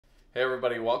Hey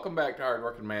everybody, welcome back to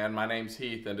Hardworking Man. My name's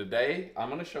Heath, and today I'm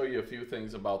going to show you a few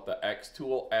things about the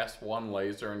xTool S1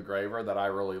 laser engraver that I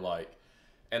really like.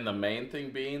 And the main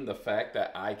thing being the fact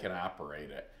that I can operate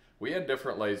it. We had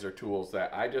different laser tools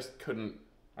that I just couldn't,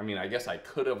 I guess I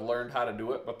could have learned how to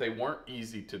do it, but they weren't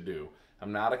easy to do.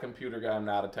 I'm not a computer guy, I'm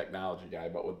not a technology guy,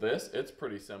 but with this, it's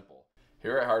pretty simple.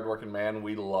 Here at Hardworking Man,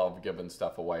 we love giving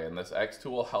stuff away, and this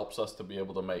xTool helps us to be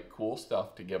able to make cool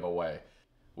stuff to give away.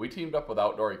 We teamed up with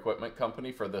Outdoor Equipment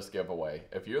Company for this giveaway.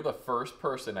 If you're the first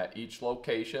person at each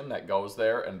location that goes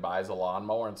there and buys a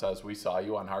lawnmower and says, "We saw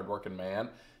you on Hardworking Man,"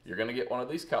 you're going to get one of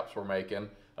these cups we're making,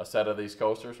 a set of these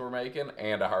coasters we're making,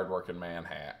 and a Hardworking Man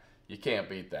hat. You can't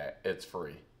beat that. It's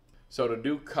free. So to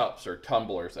do cups or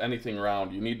tumblers, anything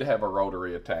round, you need to have a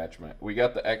rotary attachment. We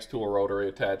got the xTool rotary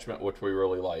attachment, which we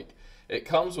really like. It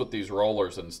comes with these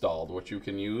rollers installed, which you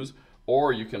can use,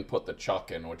 or you can put the chuck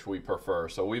in, which we prefer.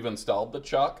 So we've installed the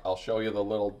chuck. I'll show you the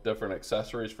little different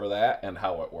accessories for that and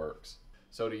how it works.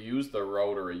 So to use the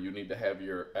rotary, you need to have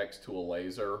your xTool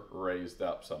laser raised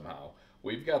up somehow.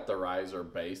 We've got the riser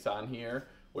base on here,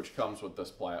 which comes with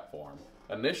this platform.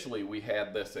 Initially, we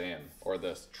had this in, or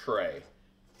this tray.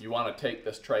 You want to take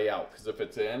this tray out, because if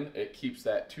it's in, it keeps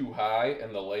that too high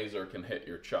and the laser can hit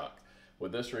your chuck.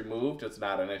 With this removed, it's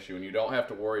not an issue, and you don't have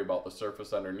to worry about the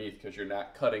surface underneath because you're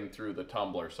not cutting through the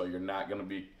tumbler, so you're not going to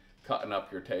be cutting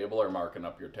up your table or marking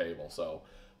up your table. So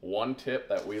one tip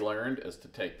that we learned is to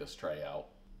take this tray out.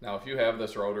 Now if you have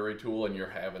this rotary tool and you're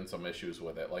having some issues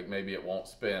with it, like maybe it won't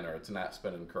spin or it's not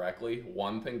spinning correctly,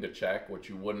 one thing to check, which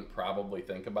you wouldn't probably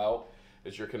think about,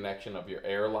 is your connection of your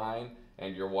air line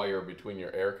and your wire between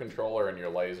your air controller and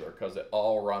your laser, because it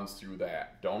all runs through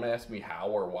that. Don't ask me how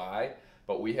or why,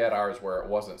 but we had ours where it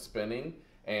wasn't spinning,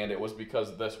 and it was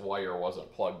because this wire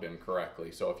wasn't plugged in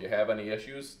correctly. So if you have any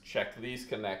issues, check these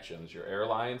connections, your air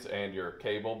lines and your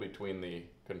cable between the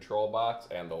control box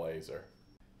and the laser.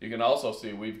 You can also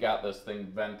see we've got this thing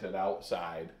vented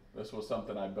outside. This was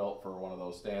something I built for one of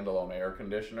those standalone air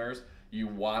conditioners. You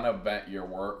want to vent your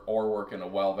work or work in a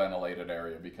well ventilated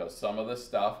area, because some of this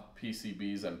stuff,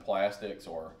 PCBs and plastics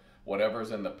or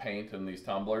whatever's in the paint in these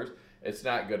tumblers, it's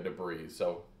not good to breathe.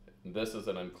 So this is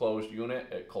an enclosed unit.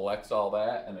 It collects all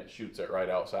that and it shoots it right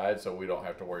outside, so we don't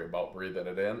have to worry about breathing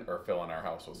it in or filling our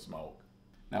house with smoke.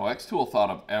 Now xTool thought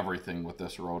of everything with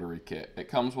this rotary kit. It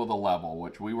comes with a level,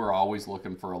 which we were always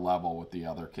looking for a level with the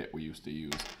other kit we used to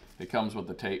use. It comes with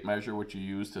the tape measure, which you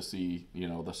use to see,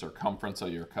 the circumference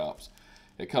of your cups.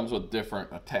 It comes with different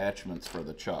attachments for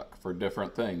the chuck for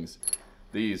different things.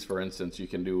 These, for instance, you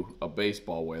can do a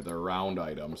baseball with. They're round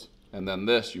items. And then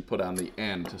this you put on the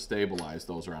end to stabilize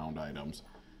those round items.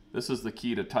 This is the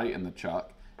key to tighten the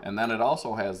chuck. And then it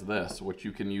also has this, which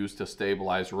you can use to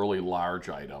stabilize really large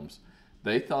items.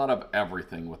 They thought of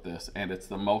everything with this, and it's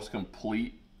the most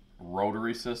complete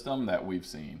rotary system that we've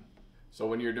seen. So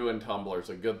when you're doing tumblers,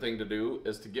 a good thing to do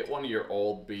is to get one of your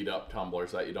old beat up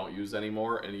tumblers that you don't use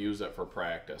anymore and use it for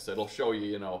practice. It'll show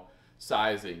you,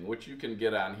 sizing, which you can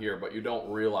get on here, but you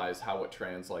don't realize how it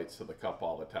translates to the cup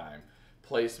all the time.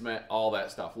 Placement, all that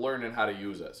stuff, learning how to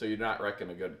use it so you're not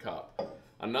wrecking a good cup.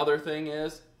 Another thing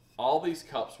is, all these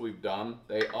cups we've done,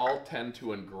 they all tend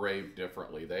to engrave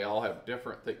differently. They all have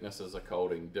different thicknesses of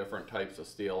coating, different types of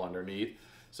steel underneath.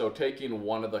 So taking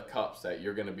one of the cups that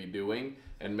you're going to be doing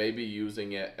and maybe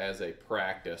using it as a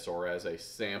practice or as a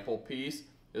sample piece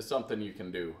is something you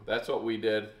can do. That's what we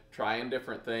did, trying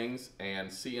different things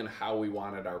and seeing how we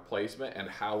wanted our placement and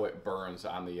how it burns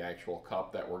on the actual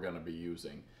cup that we're going to be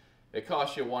using. It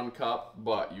costs you one cup,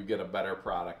 but you get a better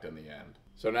product in the end.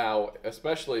 So now,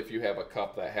 especially if you have a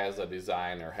cup that has a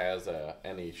design or has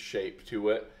any shape to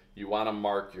it, you want to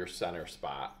mark your center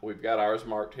spot. We've got ours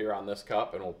marked here on this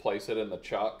cup, and we'll place it in the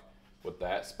chuck with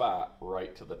that spot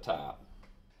right to the top.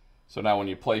 So now when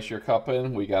you place your cup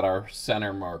in, we got our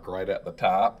center mark right at the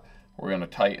top. We're going to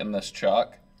tighten this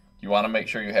chuck. You want to make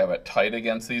sure you have it tight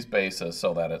against these bases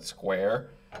so that it's square.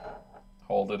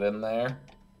 Hold it in there,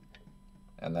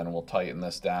 and then we'll tighten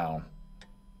this down.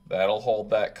 That'll hold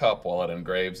that cup while it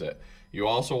engraves it. You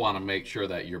also want to make sure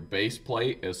that your base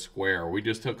plate is square. We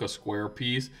just took a square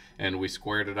piece and we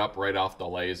squared it up right off the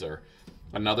laser.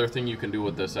 Another thing you can do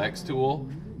with this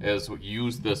xTool is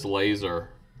use this laser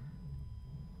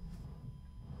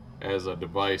as a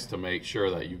device to make sure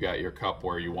that you got your cup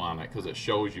where you want it, because it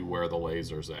shows you where the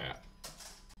laser's at.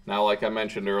 Now, like I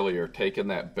mentioned earlier, taking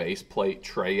that base plate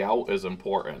tray out is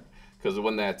important, because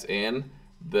when that's in,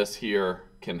 this here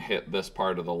can hit this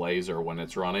part of the laser when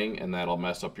it's running, and that'll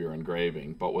mess up your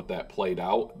engraving. But with that plate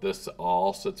out, this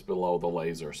all sits below the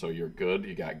laser, so you're good,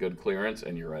 you got good clearance,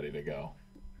 and you're ready to go.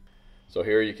 So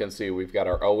here you can see we've got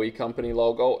our OE company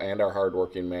logo and our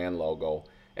Hardworking Man logo,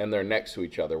 and they're next to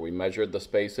each other. We measured the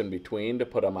space in between to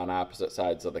put them on opposite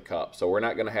sides of the cup. So we're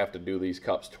not going to have to do these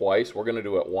cups twice. We're going to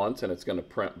do it once, and it's going to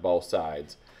print both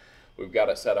sides. We've got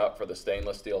it set up for the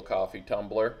stainless steel coffee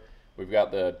tumbler. We've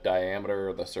got the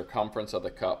diameter, the circumference of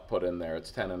the cup put in there.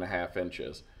 It's 10.5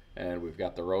 inches. And we've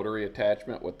got the rotary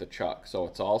attachment with the chuck. So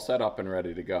it's all set up and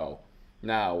ready to go.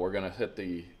 Now we're going to hit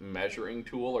the measuring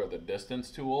tool or the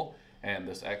distance tool, and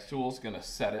this xTool is going to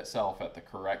set itself at the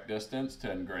correct distance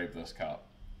to engrave this cup.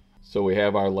 So we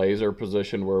have our laser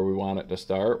positioned where we want it to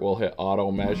start. We'll hit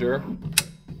auto measure.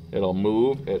 It'll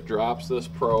move. It drops this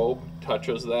probe,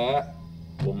 touches that.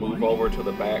 We'll move over to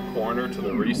the back corner to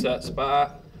the reset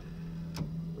spot.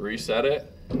 Reset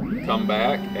it. Come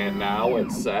back, and now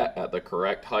it's set at the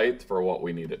correct height for what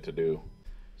we need it to do.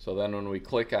 So then when we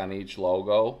click on each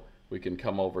logo, we can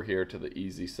come over here to the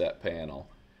easy set panel.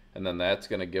 And then that's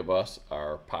going to give us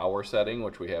our power setting,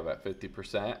 which we have at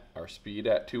 50%, our speed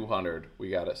at 200. We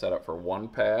got it set up for 1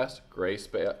 pass,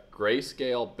 grayscale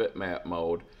bitmap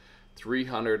mode,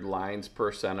 300 lines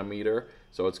per centimeter.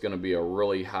 So it's going to be a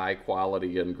really high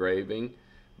quality engraving,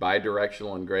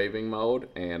 bidirectional engraving mode,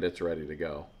 and it's ready to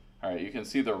go. All right, you can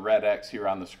see the red X here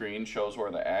on the screen shows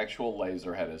where the actual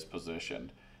laser head is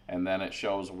positioned. And then it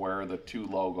shows where the 2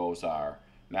 logos are.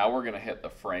 Now we're going to hit the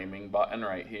framing button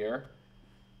right here.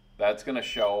 That's going to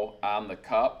show on the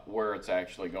cup where it's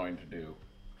actually going to do.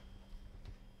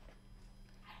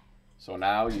 So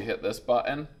now you hit this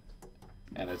button,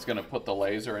 and it's going to put the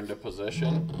laser into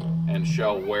position and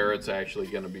show where it's actually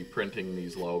going to be printing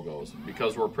these logos.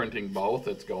 Because we're printing both,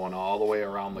 it's going all the way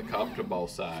around the cup to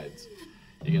both sides.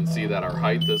 You can see that our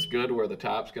height is good where the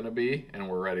top's going to be, and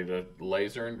we're ready to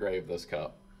laser engrave this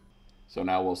cup. So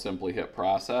now we'll simply hit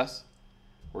process.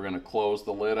 We're going to close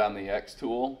the lid on the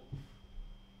xTool.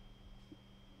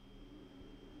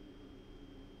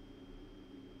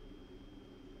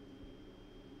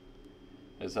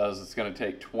 It says it's going to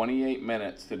take 28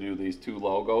 minutes to do these 2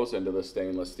 logos into the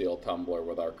stainless steel tumbler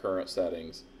with our current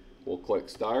settings. We'll click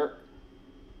start.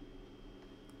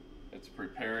 It's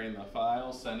preparing the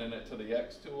file, sending it to the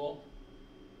xTool.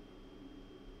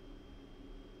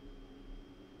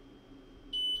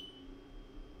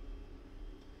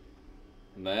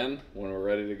 And then, when we're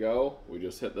ready to go, we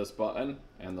just hit this button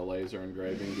and the laser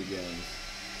engraving begins.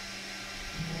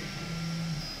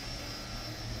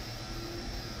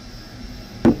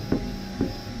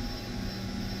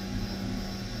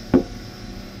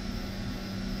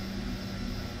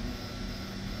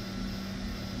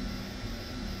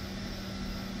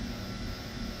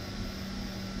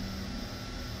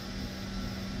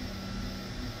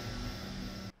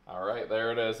 Alright,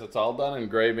 there it is. It's all done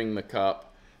engraving the cup.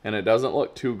 And it doesn't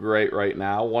look too great right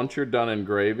now. Once you're done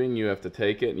engraving, you have to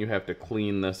take it and you have to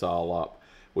clean this all up.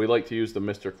 We like to use the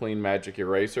Mr. Clean Magic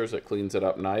Erasers. It cleans it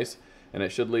up nice. And it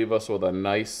should leave us with a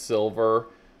nice silver,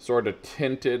 sort of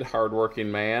tinted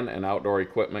Hardworking Man and Outdoor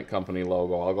Equipment Company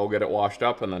logo. I'll go get it washed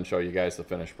up and then show you guys the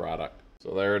finished product.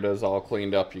 So there it is, all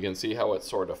cleaned up. You can see how it's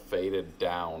sort of faded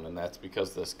down, and that's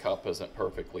because this cup isn't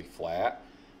perfectly flat.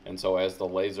 And so as the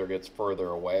laser gets further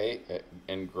away, it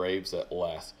engraves it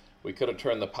less. We could have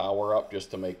turned the power up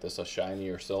just to make this a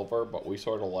shinier silver, but we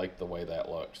sort of liked the way that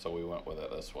looked, so we went with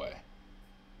it this way.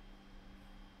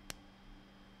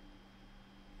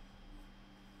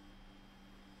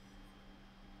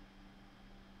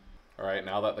 Alright,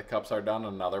 now that the cups are done,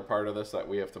 another part of this that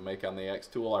we have to make on the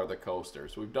xTool are the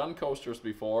coasters. We've done coasters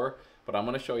before, but I'm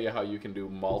going to show you how you can do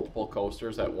multiple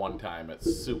coasters at one time.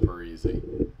 It's super easy.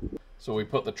 So we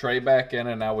put the tray back in,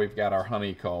 and now we've got our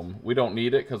honeycomb. We don't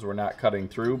need it because we're not cutting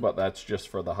through, but that's just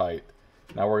for the height.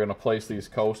 Now we're going to place these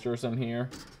coasters in here.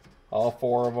 All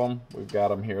 4 of them. We've got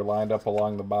them here lined up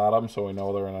along the bottom so we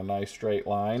know they're in a nice straight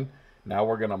line. Now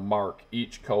we're going to mark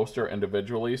each coaster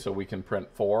individually so we can print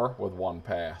 4 with 1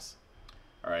 pass.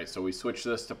 Alright, so we switch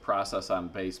this to process on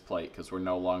base plate because we're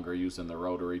no longer using the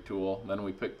rotary tool. Then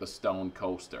we pick the stone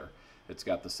coaster. It's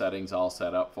got the settings all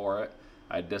set up for it.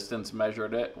 I distance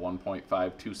measured it,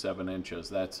 1.527 inches.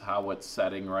 That's how it's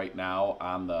setting right now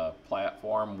on the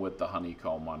platform with the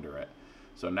honeycomb under it.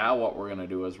 So now what we're going to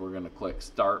do is we're going to click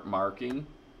Start Marking.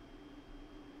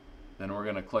 Then we're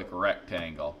going to click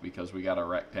Rectangle because we got a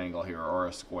rectangle here, or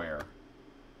a square.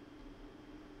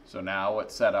 So now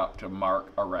it's set up to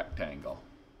mark a rectangle.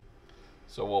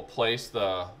 So we'll place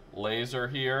the laser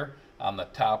here on the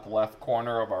top left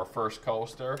corner of our first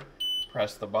coaster.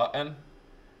 Press the button.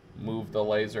 Move the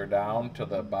laser down to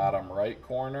the bottom right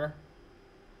corner.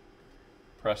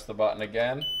 Press the button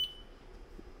again.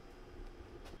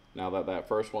 Now that that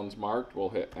first one's marked, we'll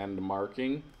hit End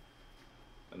Marking.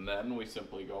 And then we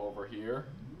simply go over here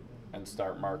and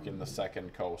start marking the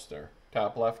second coaster.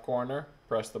 Top left corner,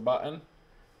 press the button,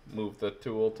 move the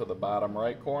tool to the bottom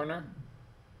right corner,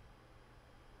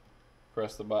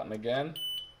 press the button again,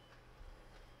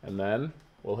 and then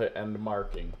we'll hit end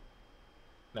marking.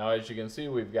 Now as you can see,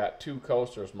 we've got 2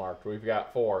 coasters marked. We've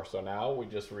got 4, so now we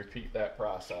just repeat that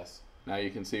process. Now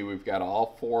you can see we've got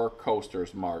all 4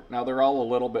 coasters marked. Now they're all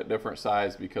a little bit different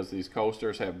size because these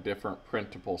coasters have different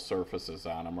printable surfaces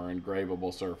on them, or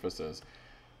engravable surfaces.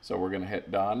 So we're going to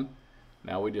hit done.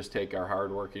 Now we just take our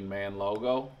hardworking man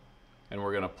logo and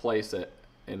we're going to place it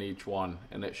in each one,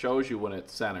 and it shows you when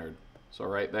it's centered. So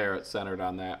right there, it's centered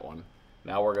on that one.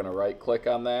 Now we're going to right click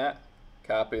on that,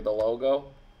 copy the logo,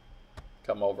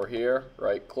 come over here,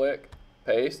 right click,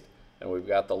 paste, and we've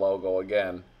got the logo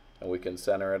again, and we can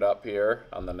center it up here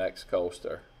on the next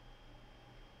coaster.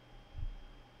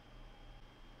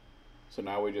 So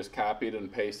now we just copied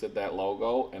and pasted that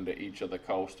logo into each of the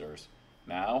coasters.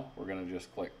 Now we're going to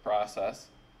just click process,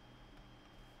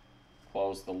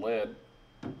 close the lid,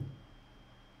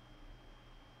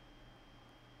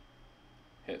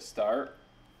 hit start,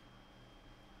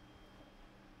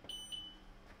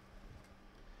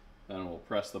 then we'll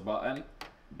press the button,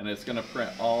 and it's going to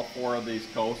print all 4 of these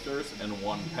coasters in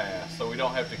one pass, so we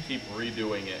don't have to keep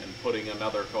redoing it and putting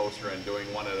another coaster and doing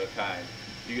one at a time.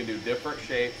 You can do different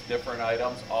shapes, different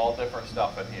items, all different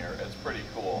stuff in here. It's pretty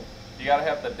cool. You got to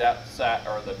have the depth set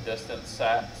or the distance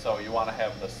set, so you want to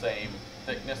have the same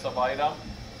thickness of item,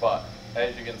 but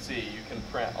as you can see, you can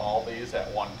print all these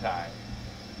at one time.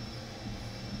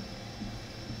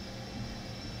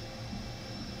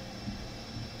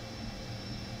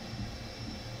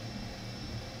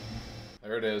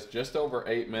 There it is, just over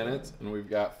 8 minutes, and we've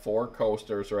got 4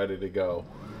 coasters ready to go.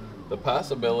 The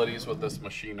possibilities with this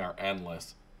machine are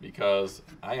endless because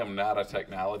I am not a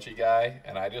technology guy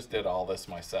and I just did all this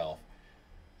myself.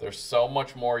 There's so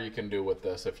much more you can do with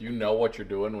this. If you know what you're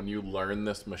doing when you learn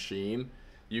this machine,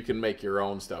 you can make your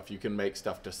own stuff. You can make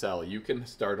stuff to sell. You can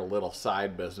start a little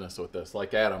side business with this,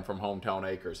 like Adam from Hometown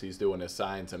Acres. He's doing his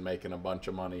signs and making a bunch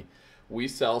of money. We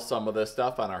sell some of this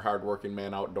stuff on our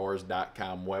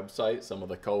hardworkingmanoutdoors.com website, some of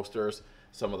the coasters,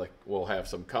 we'll have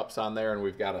some cups on there, and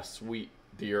we've got a sweet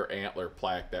deer antler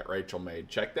plaque that Rachel made.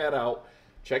 Check that out.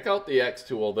 Check out the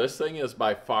xTool. This thing is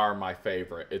by far my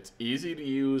favorite. It's easy to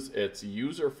use. It's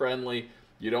user-friendly.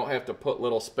 You don't have to put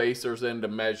little spacers in to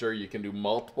measure. You can do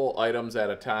multiple items at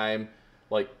a time.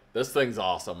 Like, this thing's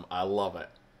awesome. I love it.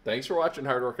 Thanks for watching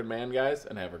Hardworking Man, guys,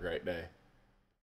 and have a great day.